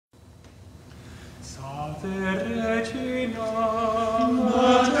Salve Regina,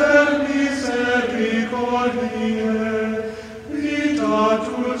 Mater misericordiae, vita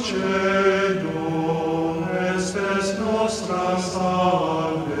dulcedo, estes nostra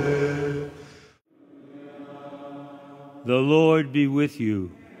salve. The Lord be with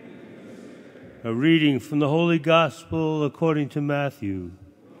you. A reading from the Holy Gospel according to Matthew.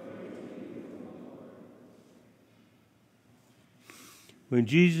 When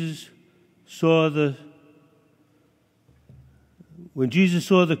Jesus saw the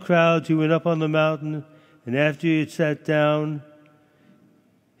crowds, he went up on the mountain, and after he had sat down,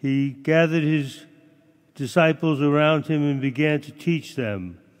 he gathered his disciples around him and began to teach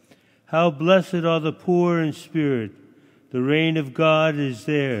them. How blessed are the poor in spirit, the reign of God is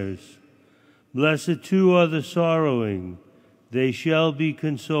theirs. Blessed too are the sorrowing, they shall be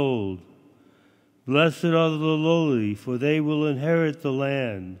consoled. Blessed are the lowly, for they will inherit the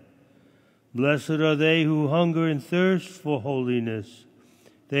land. Blessed are they who hunger and thirst for holiness,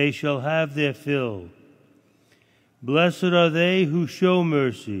 they shall have their fill. Blessed are they who show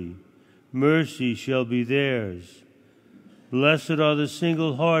mercy, mercy shall be theirs. Blessed are the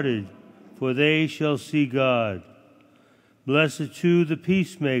single-hearted, for they shall see God. Blessed too the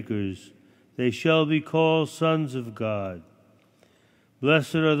peacemakers, they shall be called sons of God.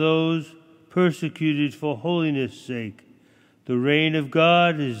 Blessed are those persecuted for holiness' sake, the reign of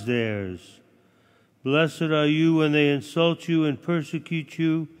God is theirs. Blessed are you when they insult you and persecute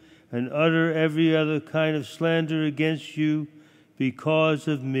you and utter every other kind of slander against you because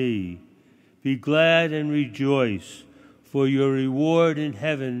of me. Be glad and rejoice, for your reward in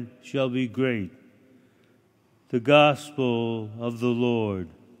heaven shall be great. The Gospel of the Lord.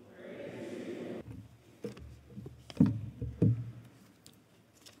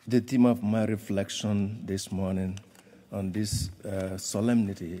 The theme of my reflection this morning on this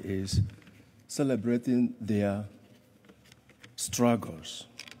solemnity is celebrating their struggles.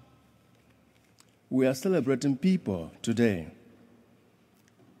 We are celebrating people today,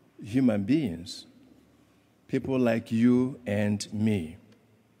 human beings, people like you and me,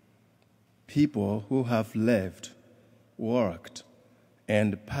 people who have lived, worked,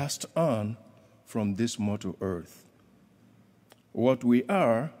 and passed on from this mortal earth. What we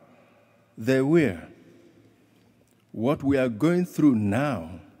are, they were. What we are going through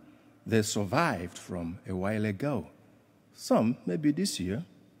now, they survived from a while ago. Some maybe this year,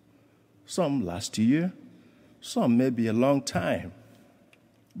 some last year, some maybe a long time.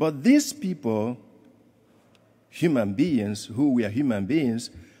 But these people, human beings, who we are human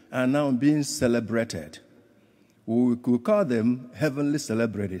beings, are now being celebrated. We could call them heavenly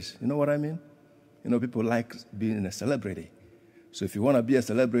celebrities. You know what I mean? You know, people like being a celebrity. So if you want to be a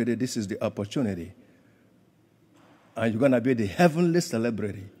celebrity, this is the opportunity. And you're going to be the heavenly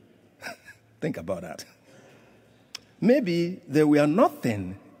celebrity. Think about that. Maybe they were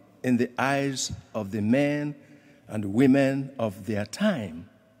nothing in the eyes of the men and women of their time.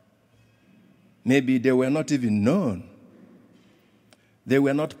 Maybe they were not even known. They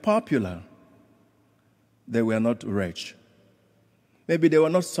were not popular. They were not rich. Maybe they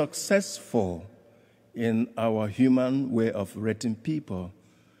were not successful in our human way of rating people.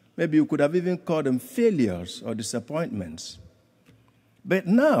 Maybe you could have even called them failures or disappointments. But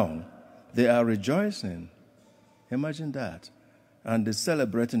now, they are rejoicing. Imagine that. And they're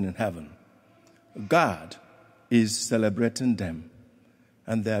celebrating in heaven. God is celebrating them.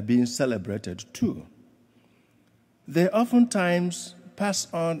 And they are being celebrated too. They oftentimes pass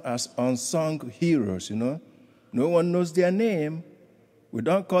on as unsung heroes, you know. No one knows their name. We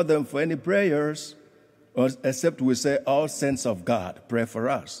don't call them for any prayers, except we say, all saints of God, pray for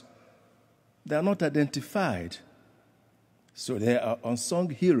us. They are not identified. So they are unsung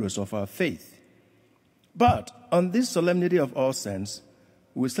heroes of our faith. But on this solemnity of all saints,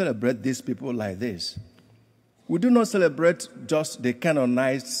 we celebrate these people like this. We do not celebrate just the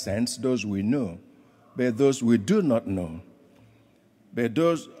canonized saints, those we know, but those we do not know. But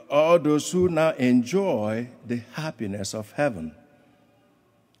all those who now enjoy the happiness of heaven.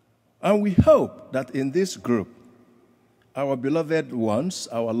 And we hope that in this group, our beloved ones,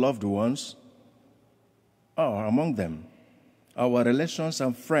 our loved ones, are among them. Our relations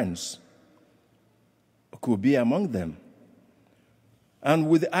and friends could be among them. And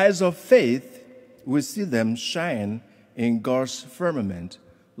with the eyes of faith, we see them shine in God's firmament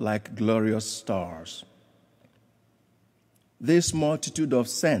like glorious stars. This multitude of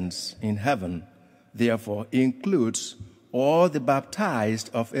saints in heaven, therefore, includes all the baptized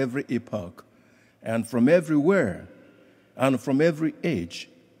of every epoch, and from everywhere, and from every age,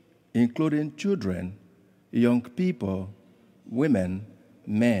 including children, young people, women,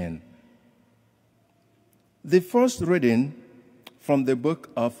 men. The first reading from the book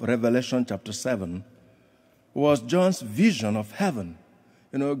of Revelation chapter 7 was John's vision of heaven.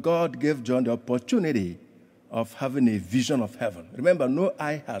 You know, God gave John the opportunity of having a vision of heaven. Remember, no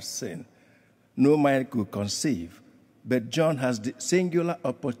eye has seen, no mind could conceive, but John has the singular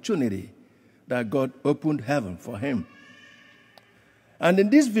opportunity that God opened heaven for him. And in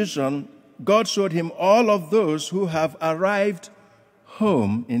this vision, God showed him all of those who have arrived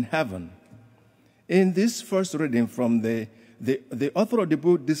home in heaven. In this first reading from the author of the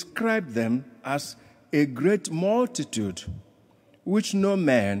book described them as a great multitude, which no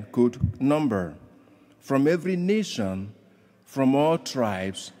man could number, from every nation, from all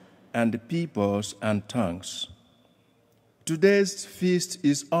tribes and peoples and tongues. Today's feast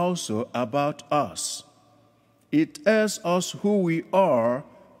is also about us. It tells us who we are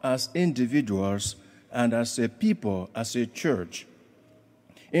as individuals and as a people, as a church.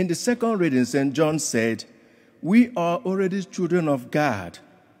 In the second reading, St. John said, "We are already children of God,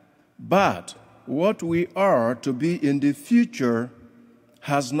 but what we are to be in the future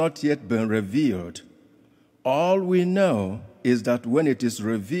has not yet been revealed. All we know is that when it is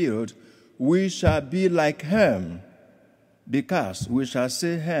revealed, we shall be like him, because we shall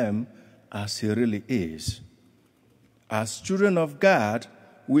see him as he really is." As children of God,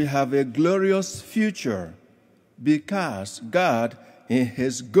 we have a glorious future because God, in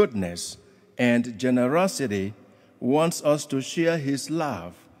his goodness and generosity, wants us to share his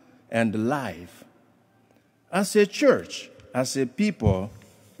love and life. As a church, as a people,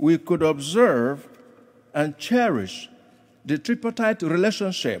 we could observe and cherish the tripartite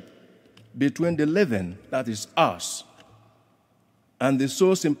relationship between the living, that is us, and the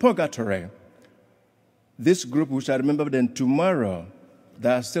souls in purgatory. This group, we shall remember them tomorrow,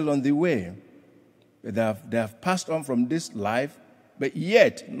 they are still on the way. They have passed on from this life, but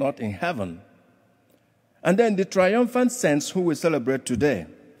yet not in heaven. And then the triumphant saints who we celebrate today.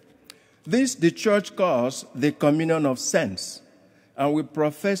 This the church calls the communion of saints, and we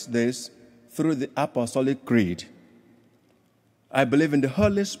profess this through the Apostolic Creed. I believe in the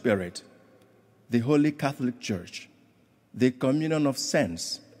Holy Spirit, the Holy Catholic Church, the communion of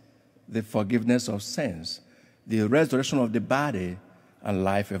saints, the forgiveness of sins, the resurrection of the body, and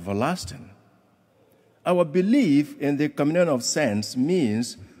life everlasting. Our belief in the communion of saints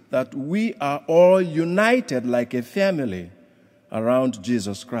means that we are all united like a family around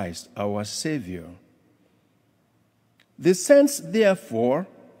Jesus Christ, our Savior. The saints, therefore,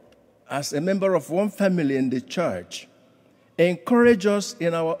 as a member of one family in the church, encourage us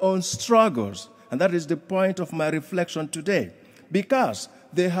in our own struggles, and that is the point of my reflection today, because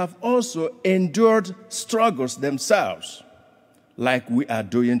they have also endured struggles themselves, like we are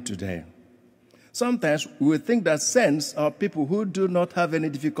doing today. Sometimes we think that saints are people who do not have any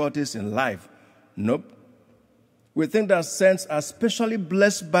difficulties in life. Nope. We think that saints are specially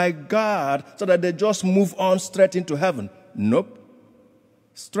blessed by God so that they just move on straight into heaven. Nope.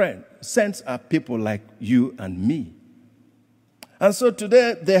 Saints are people like you and me. And so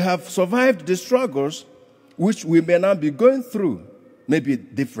today they have survived the struggles which we may now be going through, maybe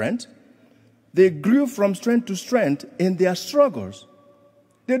different. They grew from strength to strength in their struggles.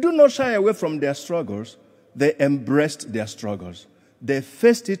 They do not shy away from their struggles. They embraced their struggles. They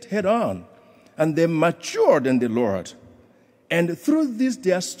faced it head on, and they matured in the Lord. And through these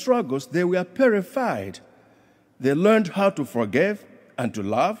their struggles, they were purified. They learned how to forgive and to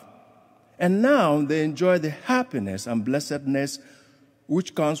love, and now they enjoy the happiness and blessedness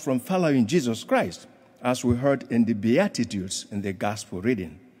which comes from following Jesus Christ, as we heard in the Beatitudes in the Gospel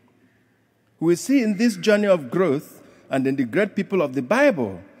reading. We see in this journey of growth and in the great people of the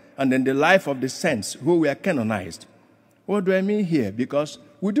Bible and in the life of the saints who were canonized. What do I mean here? Because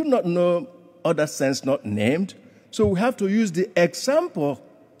we do not know other saints not named, so we have to use the example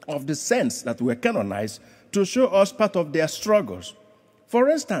of the saints that were canonized to show us part of their struggles. For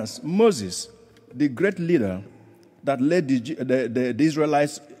instance, Moses, the great leader that led the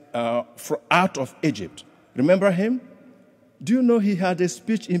Israelites out of Egypt. Remember him? Do you know he had a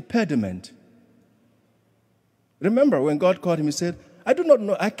speech impediment? Remember when God called him, he said, I do not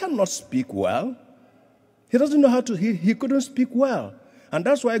know, I cannot speak well. He doesn't know how to, he couldn't speak well. And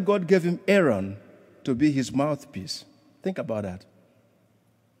that's why God gave him Aaron to be his mouthpiece. Think about that.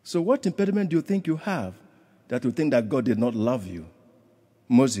 So what impediment do you think you have that you think that God did not love you?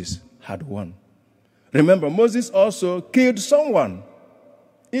 Moses had one. Remember, Moses also killed someone,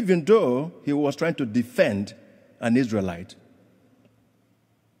 even though he was trying to defend an Israelite.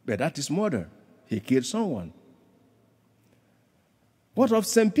 But that is murder. He killed someone. What of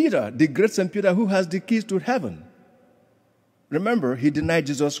St. Peter, the great St. Peter who has the keys to heaven? Remember, he denied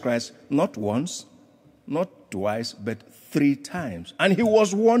Jesus Christ not once, Not twice, but 3 times. And he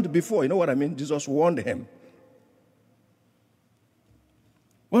was warned before. You know what I mean? Jesus warned him.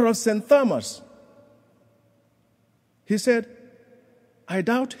 What of St. Thomas? He said, I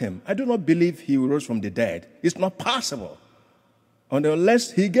doubt him. I do not believe he rose from the dead. It's not possible.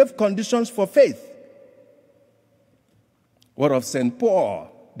 Unless he gave conditions for faith. What of St.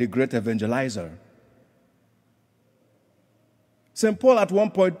 Paul, the great evangelizer? St. Paul at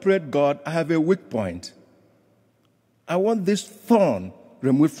one point prayed, God, I have a weak point. I want this thorn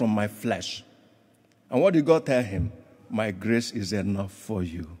removed from my flesh. And what did God tell him? My grace is enough for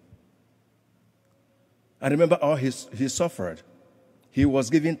you. I remember how he suffered. He was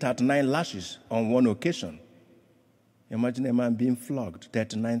given 39 lashes on one occasion. Imagine a man being flogged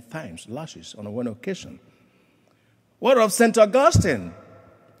 39 times, lashes on one occasion. What of St. Augustine?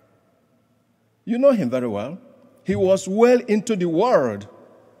 You know him very well. He was well into the Word.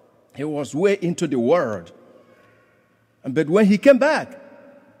 He was way into the Word. But when he came back,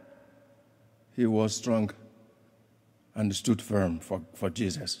 he was strong and stood firm for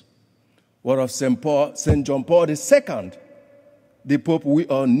Jesus. What of St. John Paul II, the Pope we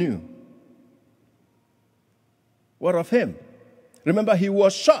all knew? What of him? Remember, he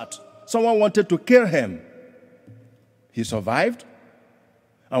was shot. Someone wanted to kill him. He survived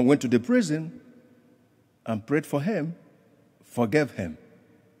and went to the prison and prayed for him, forgave him.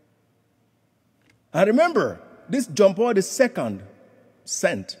 And remember, this John Paul II,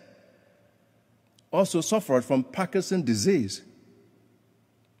 saint, also suffered from Parkinson's disease.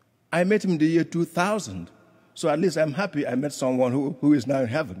 I met him in the year 2000, so at least I'm happy I met someone who is now in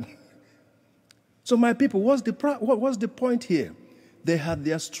heaven. So my people, what's the point here? They had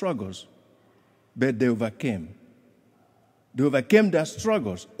their struggles, but they overcame. They overcame their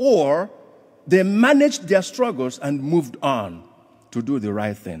struggles, or they managed their struggles and moved on to do the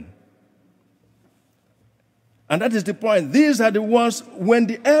right thing. And that is the point. These are the ones, when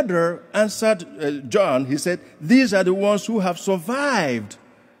the elder answered John, he said, these are the ones who have survived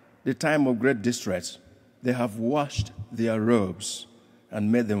the time of great distress. They have washed their robes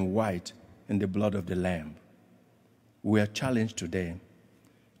and made them white in the blood of the Lamb. We are challenged today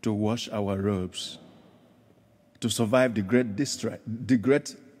to wash our robes, to survive the great distress, the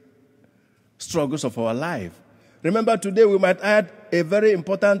great struggles of our life. Remember, today we might add a very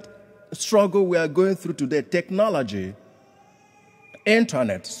important struggle we are going through today: technology,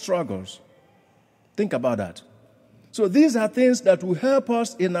 internet struggles. Think about that. So these are things that will help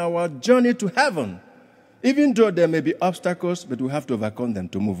us in our journey to heaven. Even though there may be obstacles, but we have to overcome them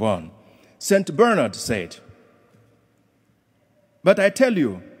to move on. St. Bernard said, but I tell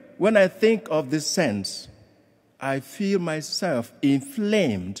you, when I think of these saints, I feel myself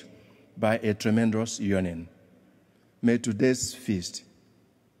inflamed by a tremendous yearning. May today's feast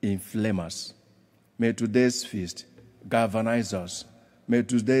inflame us. May today's feast galvanize us. May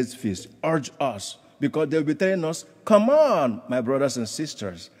today's feast urge us, because they'll be telling us, come on, my brothers and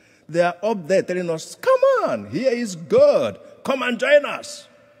sisters. They are up there telling us, come on, here is God. Come and join us.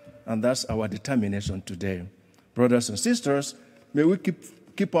 And that's our determination today. Brothers and sisters, may we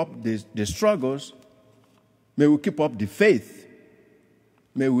keep up the struggles. May we keep up the faith.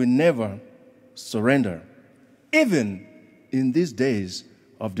 May we never surrender, even in these days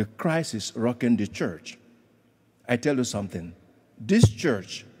of the crisis rocking the church. I tell you something. This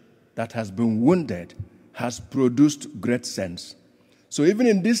church that has been wounded has produced great saints. So even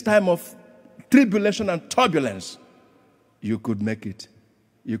in this time of tribulation and turbulence, you could make it.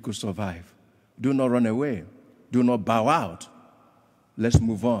 You could survive. Do not run away. Do not bow out. Let's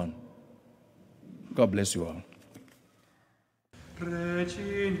move on. God bless you all.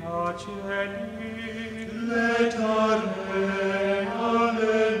 Regina Celi, letare,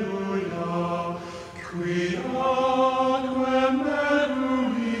 alleluia, qui aquam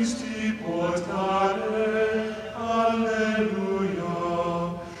meruisti porta